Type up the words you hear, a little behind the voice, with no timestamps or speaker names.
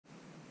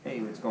Hey,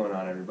 what's going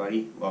on,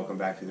 everybody? Welcome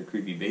back to the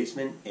Creepy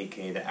Basement,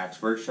 aka the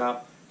Axe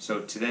Workshop.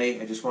 So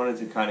today I just wanted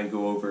to kind of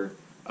go over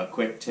a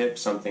quick tip,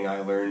 something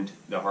I learned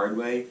the hard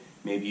way.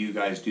 Maybe you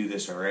guys do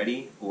this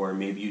already, or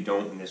maybe you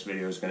don't, and this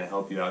video is going to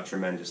help you out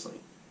tremendously.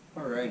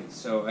 Alright,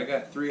 so I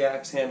got 3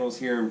 axe handles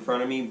here in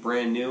front of me,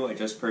 brand new. I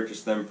just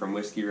purchased them from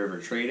Whiskey River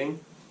Trading.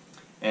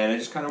 And I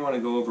just kind of want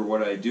to go over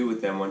what I do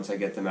with them once I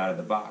get them out of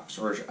the box,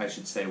 or I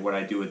should say what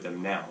I do with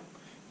them now.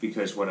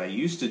 Because what I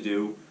used to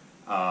do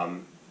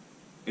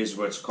is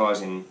what's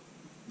causing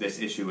this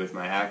issue with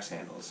my axe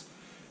handles.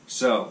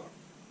 So,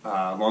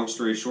 long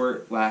story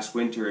short, last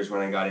winter is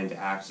when I got into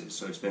axes,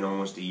 so it's been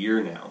almost a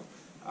year now.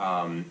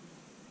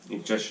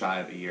 Just shy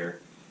of a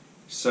year.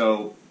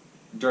 So,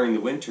 during the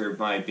winter,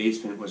 my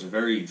basement was a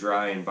very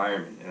dry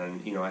environment,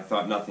 and I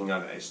thought nothing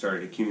of it. I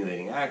started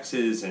accumulating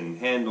axes and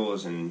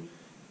handles, and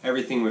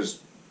everything was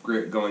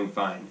going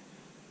fine.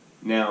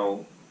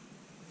 Now,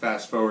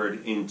 fast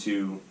forward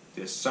into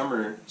this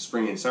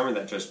spring and summer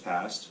that just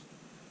passed.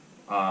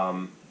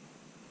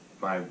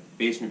 My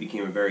basement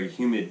became a very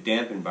humid,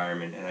 damp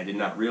environment, and I did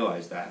not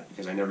realize that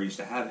because I never used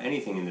to have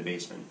anything in the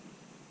basement.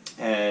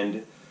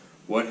 And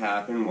what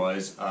happened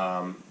was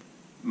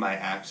my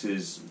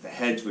axes, the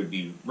heads would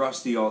be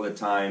rusty all the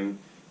time.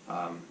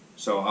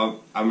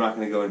 So I'm not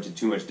going to go into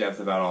too much depth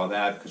about all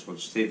that because we'll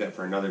save that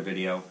for another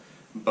video.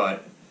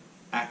 But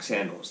axe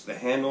handles, the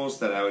handles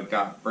that I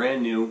got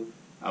brand new,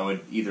 I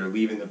would either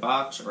leave in the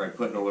box or I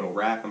put in a little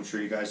rack. I'm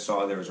sure you guys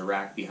saw there was a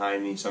rack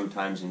behind me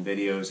sometimes in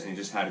videos, and it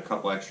just had a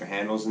couple extra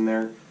handles in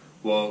there.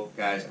 Well,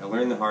 guys, I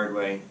learned the hard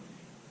way,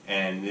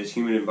 and this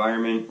humid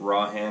environment,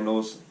 raw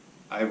handles,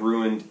 I've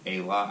ruined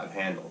a lot of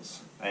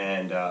handles.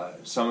 And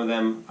some of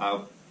them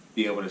I'll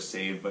be able to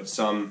save, but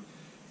some,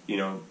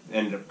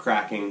 ended up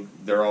cracking.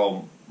 They're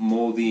all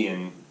moldy,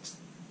 and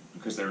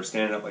because they were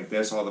standing up like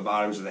this, all the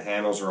bottoms of the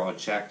handles are all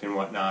checked and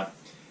whatnot.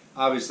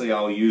 Obviously,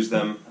 I'll use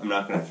them. I'm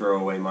not going to throw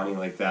away money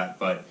like that,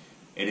 but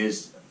it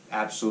is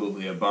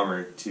absolutely a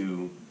bummer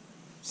to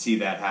see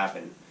that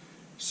happen.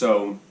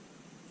 So,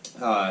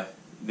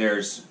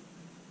 there's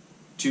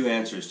 2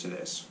 answers to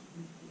this.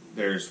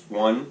 There's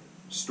one,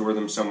 store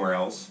them somewhere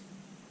else.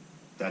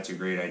 That's a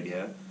great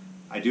idea.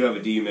 I do have a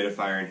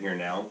dehumidifier in here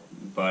now,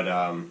 but,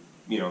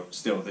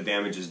 still, the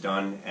damage is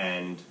done,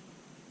 and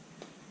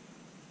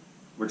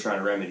we're trying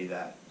to remedy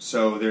that.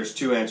 So there's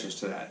 2 answers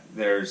to that.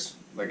 There's,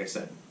 like I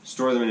said,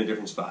 store them in a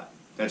different spot.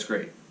 That's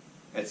great.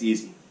 That's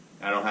easy.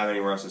 I don't have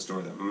anywhere else to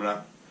store them. I'm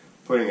not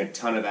putting a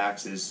ton of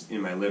axes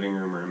in my living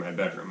room or in my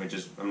bedroom.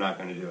 I'm not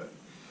going to do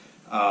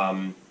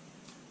it.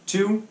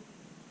 2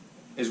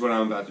 is what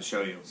I'm about to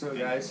show you. So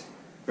guys,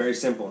 very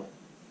simple.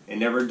 It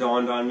never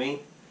dawned on me,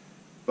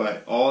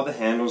 but all the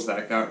handles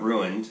that got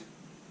ruined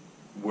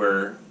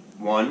were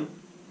 1,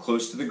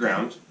 close to the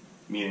ground,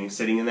 meaning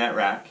sitting in that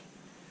rack,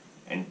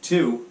 and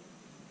 2,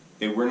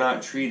 they were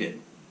not treated.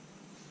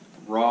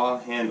 Raw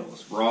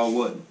handles, raw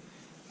wood.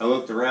 I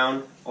looked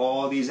around,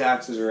 all these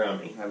axes around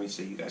me.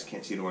 Obviously, you guys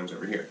can't see the ones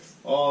over here.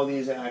 All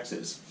these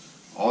axes,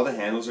 all the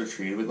handles are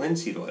treated with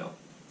linseed oil,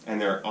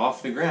 and they're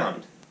off the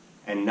ground,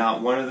 and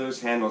not one of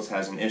those handles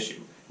has an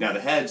issue. Now, the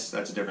heads,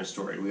 that's a different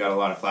story. We got a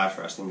lot of flash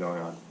rusting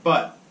going on,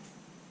 but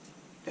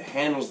the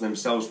handles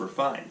themselves were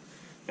fine.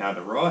 Now,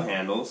 the raw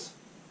handles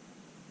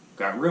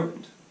got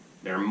ruined.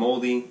 They're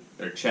moldy,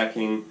 they're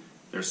checking,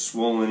 they're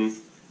swollen.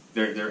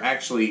 They're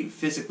actually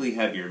physically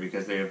heavier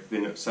because they have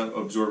been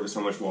absorbed with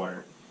so much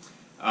water.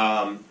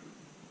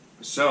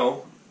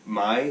 So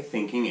my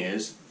thinking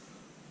is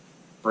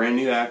brand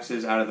new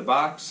axes out of the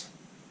box,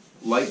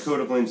 light coat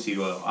of linseed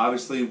oil.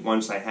 Obviously,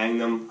 once I hang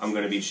them, I'm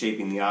going to be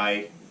shaping the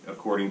eye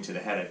according to the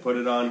head I put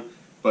it on.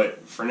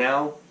 But for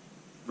now,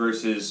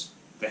 versus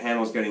the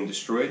handles getting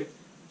destroyed,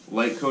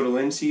 light coat of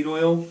linseed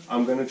oil.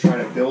 I'm going to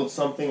try to build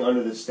something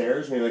under the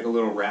stairs, maybe like a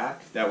little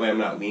rack. That way I'm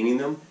not leaning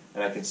them,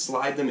 and I can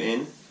slide them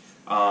in.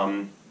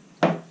 I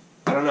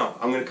don't know.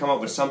 I'm going to come up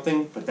with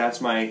something, but that's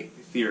my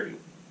theory.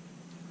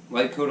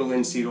 Light coat of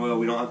linseed oil.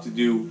 We don't have to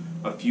do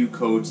a few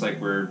coats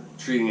like we're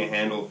treating a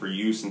handle for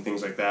use and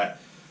things like that.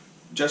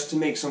 Just to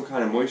make some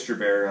kind of moisture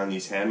barrier on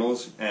these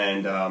handles.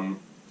 And,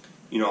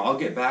 I'll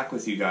get back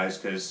with you guys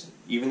because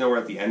even though we're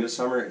at the end of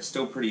summer, it's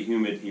still pretty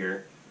humid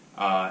here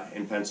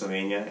in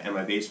Pennsylvania, and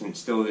my basement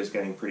still is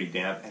getting pretty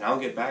damp. And I'll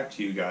get back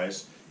to you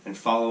guys and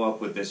follow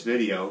up with this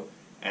video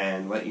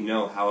and let you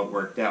know how it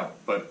worked out.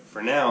 But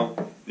for now,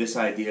 this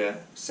idea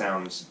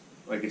sounds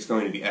like it's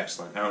going to be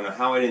excellent. I don't know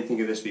how I didn't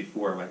think of this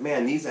before. I'm like,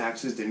 man, these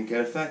axes didn't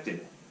get affected.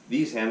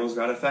 These handles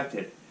got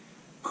affected.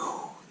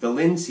 Whew, the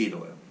linseed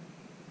oil.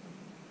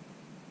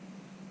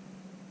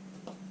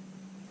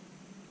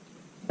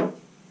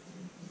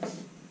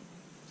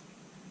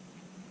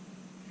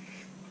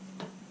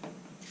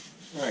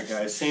 Alright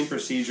guys, same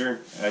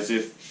procedure as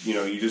if,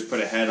 you just put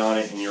a head on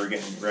it and you were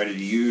getting ready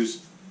to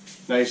use.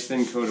 Nice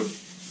thin coat of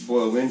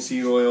boiled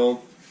linseed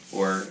oil,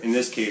 or in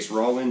this case,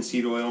 raw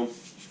linseed oil.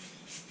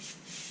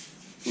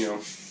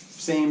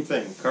 Same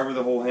thing. Cover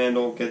the whole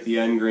handle, get the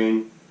end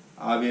grain.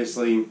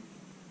 Obviously,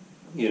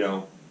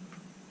 when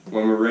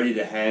we're ready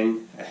to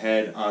hang a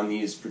head on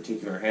these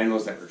particular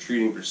handles that we're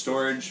treating for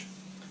storage,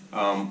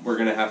 We're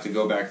going to have to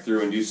go back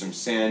through and do some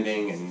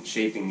sanding and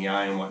shaping the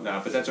eye and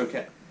whatnot, but that's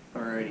okay.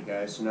 Alrighty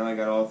guys, so now I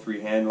got all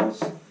 3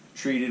 handles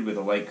treated with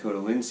a light coat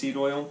of linseed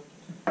oil,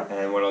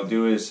 and what I'll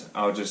do is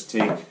I'll just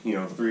take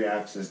 3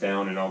 axes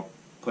down and I'll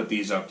put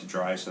these up to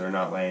dry so they're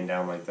not laying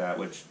down like that,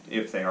 which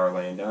if they are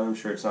laying down, I'm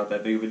sure it's not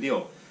that big of a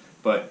deal.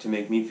 But to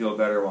make me feel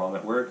better while I'm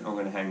at work, I'm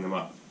going to hang them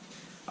up.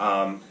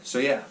 So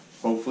yeah,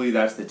 hopefully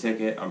that's the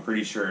ticket. I'm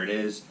pretty sure it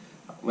is.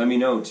 Let me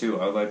know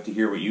too. I'd like to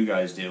hear what you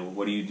guys do.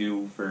 What do you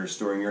do for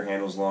storing your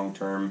handles long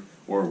term,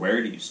 or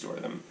where do you store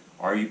them?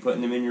 Are you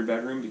putting them in your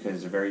bedroom because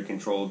it's a very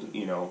controlled,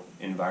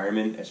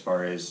 environment as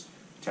far as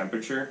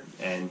temperature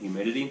and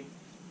humidity?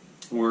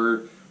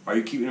 Or are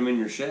you keeping them in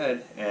your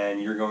shed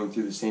and you're going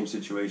through the same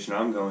situation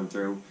I'm going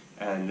through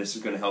and this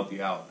is going to help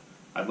you out?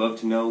 I'd love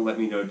to know. Let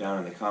me know down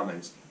in the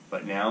comments.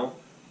 But now,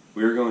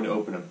 we're going to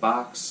open a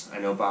box. I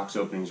know box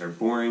openings are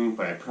boring,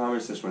 but I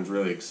promise this one's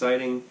really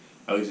exciting.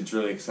 At least it's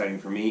really exciting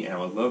for me, and I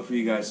would love for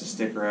you guys to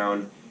stick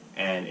around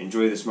and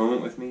enjoy this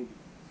moment with me.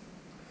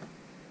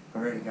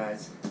 Alrighty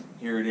guys,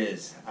 here it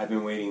is. I've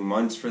been waiting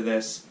months for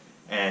this,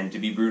 and to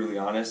be brutally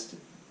honest,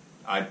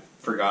 I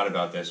forgot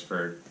about this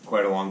for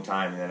quite a long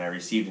time, and then I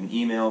received an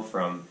email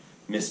from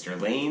Mr.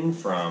 Lane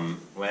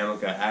from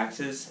Lammika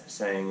Axes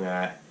saying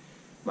that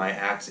my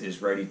axe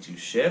is ready to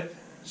ship.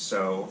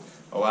 So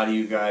a lot of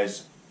you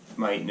guys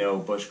might know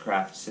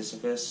Bushcraft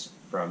Sisyphus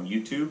from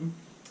YouTube.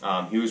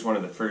 He was one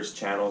of the first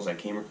channels I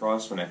came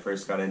across when I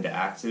first got into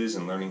axes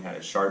and learning how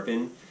to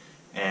sharpen,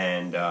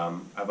 and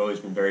I've always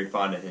been very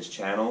fond of his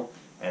channel.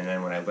 And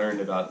then when I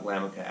learned about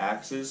Lammika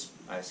Axes,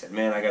 I said,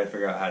 man, I got to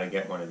figure out how to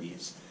get one of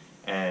these.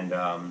 And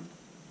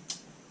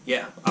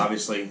yeah,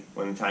 obviously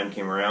when the time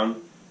came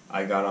around,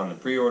 I got on the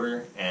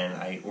pre-order and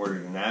I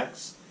ordered an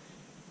axe.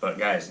 But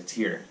guys, it's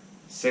here.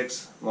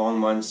 6 long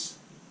months,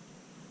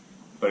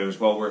 but it was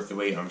well worth the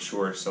wait, I'm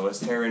sure. So let's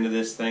tear into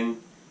this thing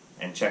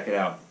and check it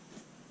out.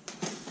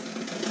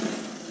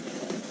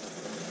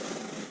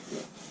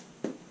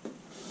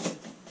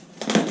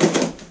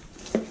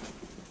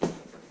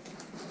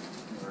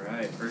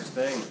 Alright, first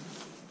thing.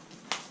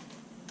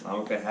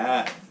 Lammika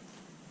hat.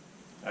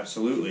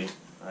 Absolutely.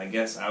 I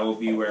guess I will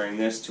be wearing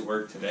this to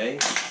work today.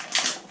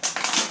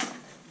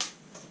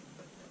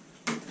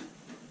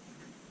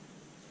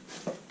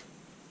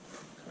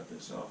 Cut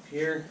this off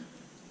here.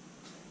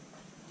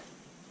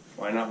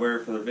 Why not wear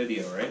it for the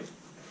video, right?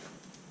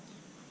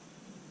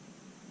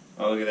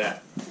 Oh, look at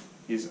that.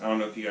 I don't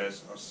know if you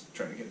guys, I'll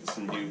try to get this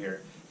in view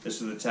here.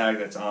 This is the tag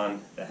that's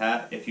on the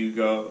hat. If you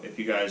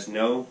guys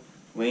know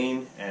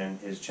Lane and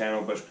his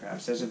channel,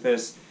 Bushcraft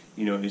Sisyphus,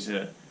 you know he's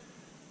a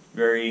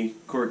very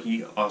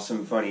quirky,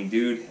 awesome, funny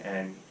dude,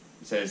 and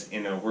it says,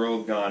 in a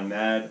world gone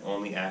mad,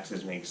 only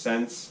axes make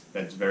sense.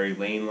 That's very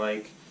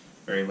Lane-like,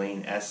 very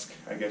Lane-esque,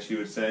 I guess you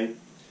would say.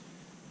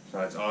 So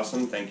that's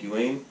awesome. Thank you,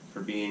 Lane,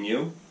 for being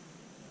you.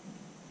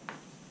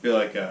 Feel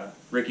like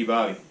Ricky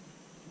Bobby,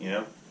 you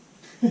know?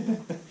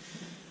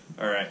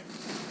 Alright.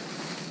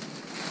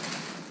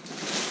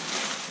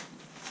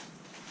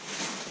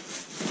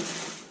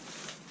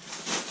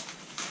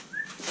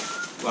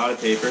 A lot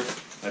of paper.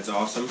 That's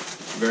awesome.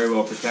 Very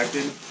well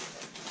protected.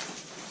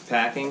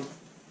 Packing.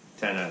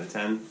 10 out of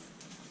 10.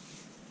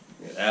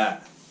 Look at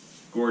that.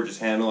 Gorgeous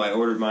handle. I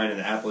ordered mine in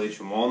the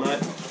Appalachian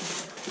Walnut.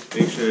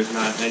 Make sure there's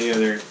not any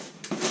other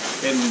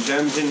hidden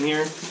gems in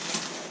here,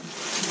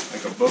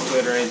 like a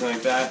booklet or anything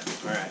like that.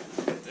 Alright,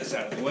 get this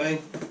out of the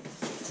way.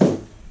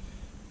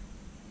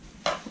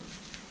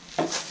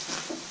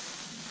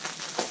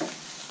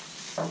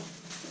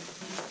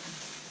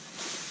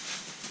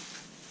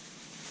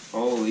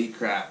 Holy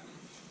crap.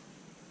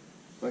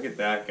 Look at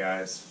that,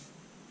 guys.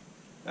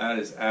 That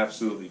is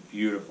absolutely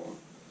beautiful.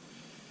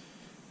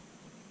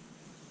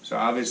 So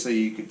obviously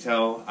you could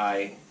tell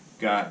I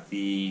got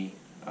the,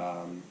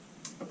 I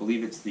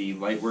believe it's the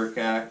Lightwork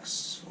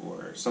axe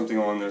or something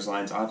along those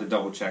lines. I'll have to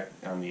double check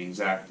on the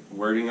exact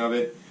wording of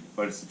it,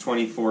 but it's a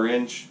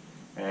 24-inch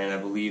and I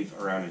believe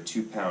around a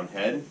 2-pound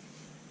head.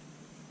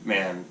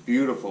 Man,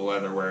 beautiful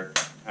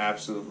leatherwork.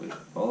 Absolutely.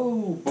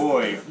 Oh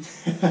boy.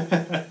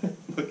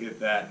 Look at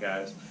that,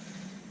 guys.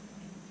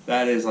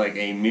 That is like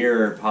a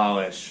mirror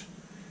polish.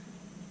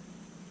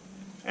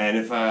 And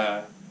if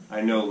I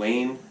know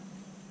Lane,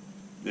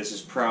 this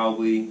is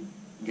probably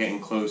getting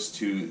close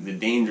to the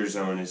danger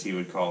zone, as he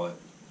would call it.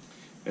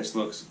 This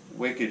looks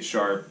wicked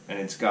sharp, and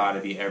it's got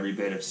to be every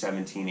bit of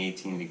 17,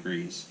 18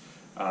 degrees.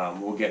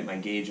 We'll get my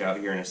gauge out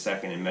here in a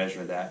second and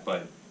measure that,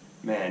 but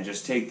man,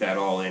 just take that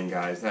all in,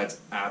 guys. That's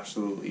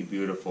absolutely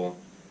beautiful.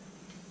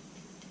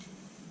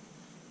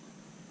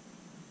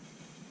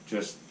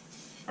 Just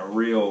a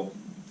real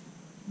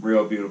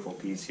beautiful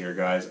piece here,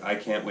 guys. I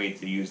can't wait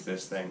to use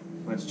this thing.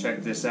 Let's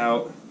check this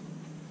out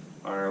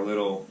on our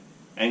little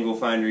angle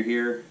finder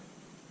here.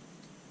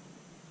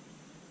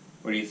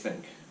 What do you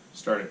think?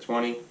 Start at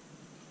 20.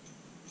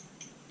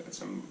 Got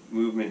some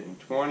movement in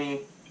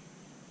 20.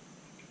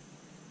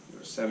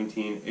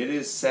 17. It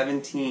is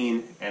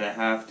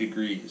 17.5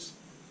 degrees.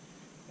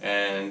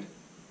 And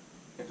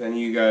if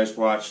any of you guys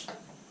watched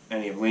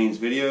any of Lane's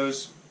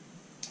videos,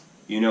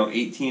 You know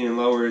 18 and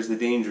lower is the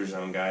danger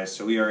zone, guys,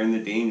 so we are in the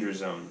danger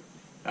zone.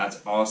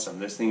 That's awesome.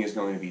 This thing is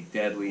going to be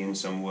deadly in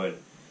some wood.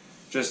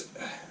 Just,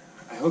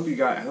 I feel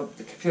like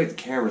the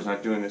camera's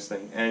not doing this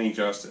thing any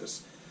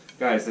justice.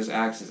 Guys, this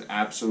axe is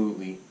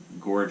absolutely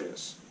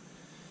gorgeous.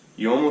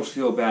 You almost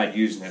feel bad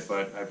using it,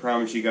 but I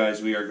promise you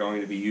guys we are going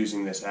to be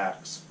using this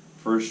axe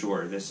for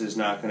sure. This is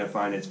not going to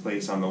find its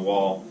place on the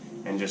wall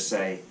and just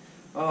say,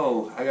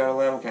 oh, I got a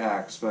Lammika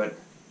axe, but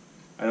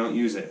I don't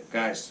use it.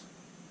 Guys,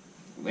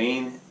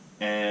 Lane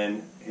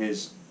and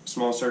his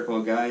small circle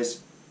of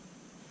guys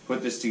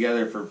put this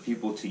together for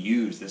people to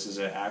use. This is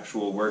an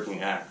actual working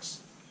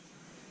axe.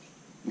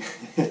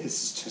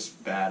 This is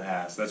just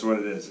badass. That's what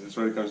it is. That's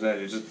what it comes down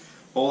to. It's just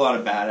a whole lot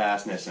of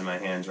badassness in my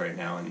hands right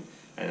now, and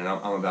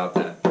I'm about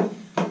that.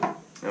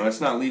 And let's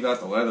not leave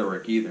out the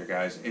leatherwork either,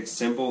 guys. It's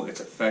simple,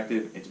 it's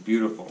effective, it's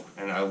beautiful,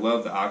 and I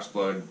love the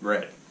Oxblood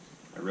red.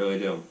 I really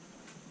do.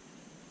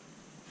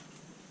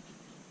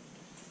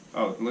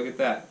 Oh, look at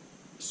that.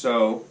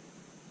 So,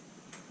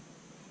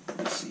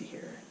 let's see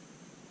here.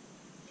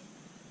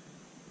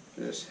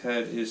 This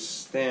head is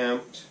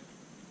stamped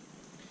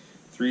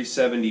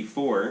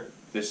 374.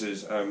 This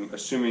is, I'm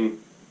assuming,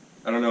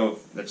 I don't know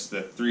if that's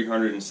the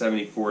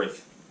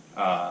 374th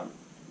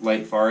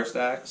light forest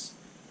axe,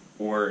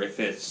 or if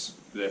it's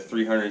the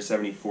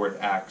 374th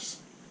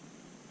axe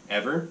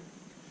ever.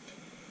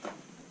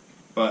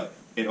 But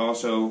it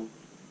also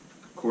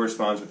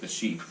corresponds with the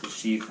sheath. The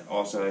sheath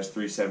also has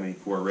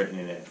 374 written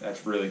in it.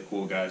 That's really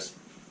cool, guys.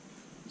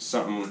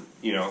 Something,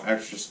 you know,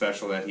 extra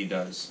special that he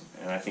does,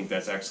 and I think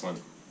that's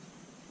excellent.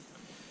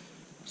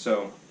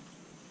 So,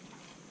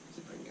 let's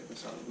see if I can get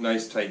this on.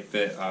 Nice tight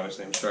fit.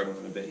 Obviously, I'm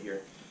struggling a bit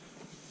here.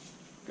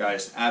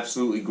 Guys,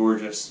 absolutely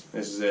gorgeous.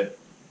 This is it.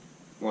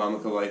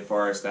 Lammika Light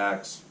Forest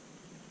axe.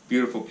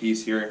 Beautiful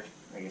piece here.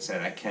 Like I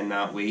said, I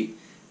cannot wait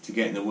to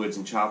get in the woods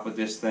and chop with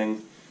this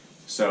thing.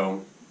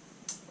 So,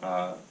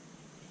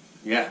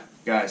 yeah,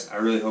 guys, I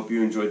really hope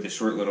you enjoyed this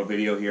short little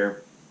video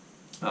here.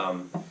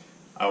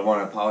 I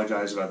want to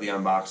apologize about the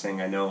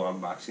unboxing. I know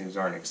unboxings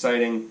aren't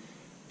exciting,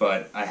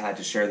 but I had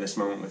to share this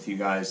moment with you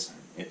guys.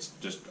 It's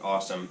just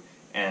awesome.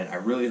 And I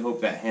really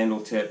hope that handle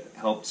tip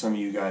helped some of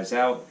you guys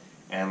out.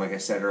 And like I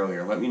said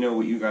earlier, let me know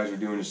what you guys are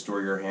doing to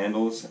store your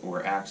handles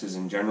or axes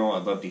in general.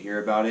 I'd love to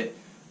hear about it.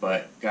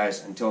 But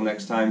guys, until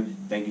next time,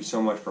 thank you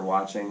so much for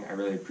watching. I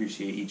really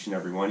appreciate each and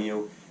every one of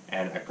you.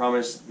 And I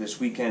promise this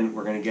weekend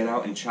we're going to get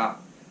out and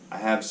chop. I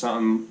have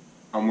something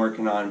I'm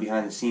working on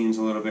behind the scenes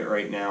a little bit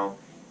right now.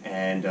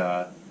 And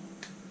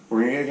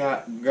we're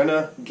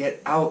gonna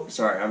get out.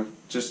 Sorry, I'm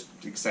just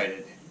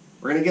excited.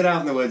 We're going to get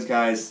out in the woods,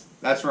 guys.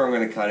 That's where I'm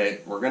going to cut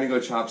it. We're going to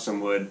go chop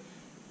some wood.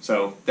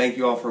 So thank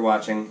you all for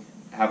watching.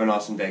 Have an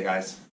awesome day, guys.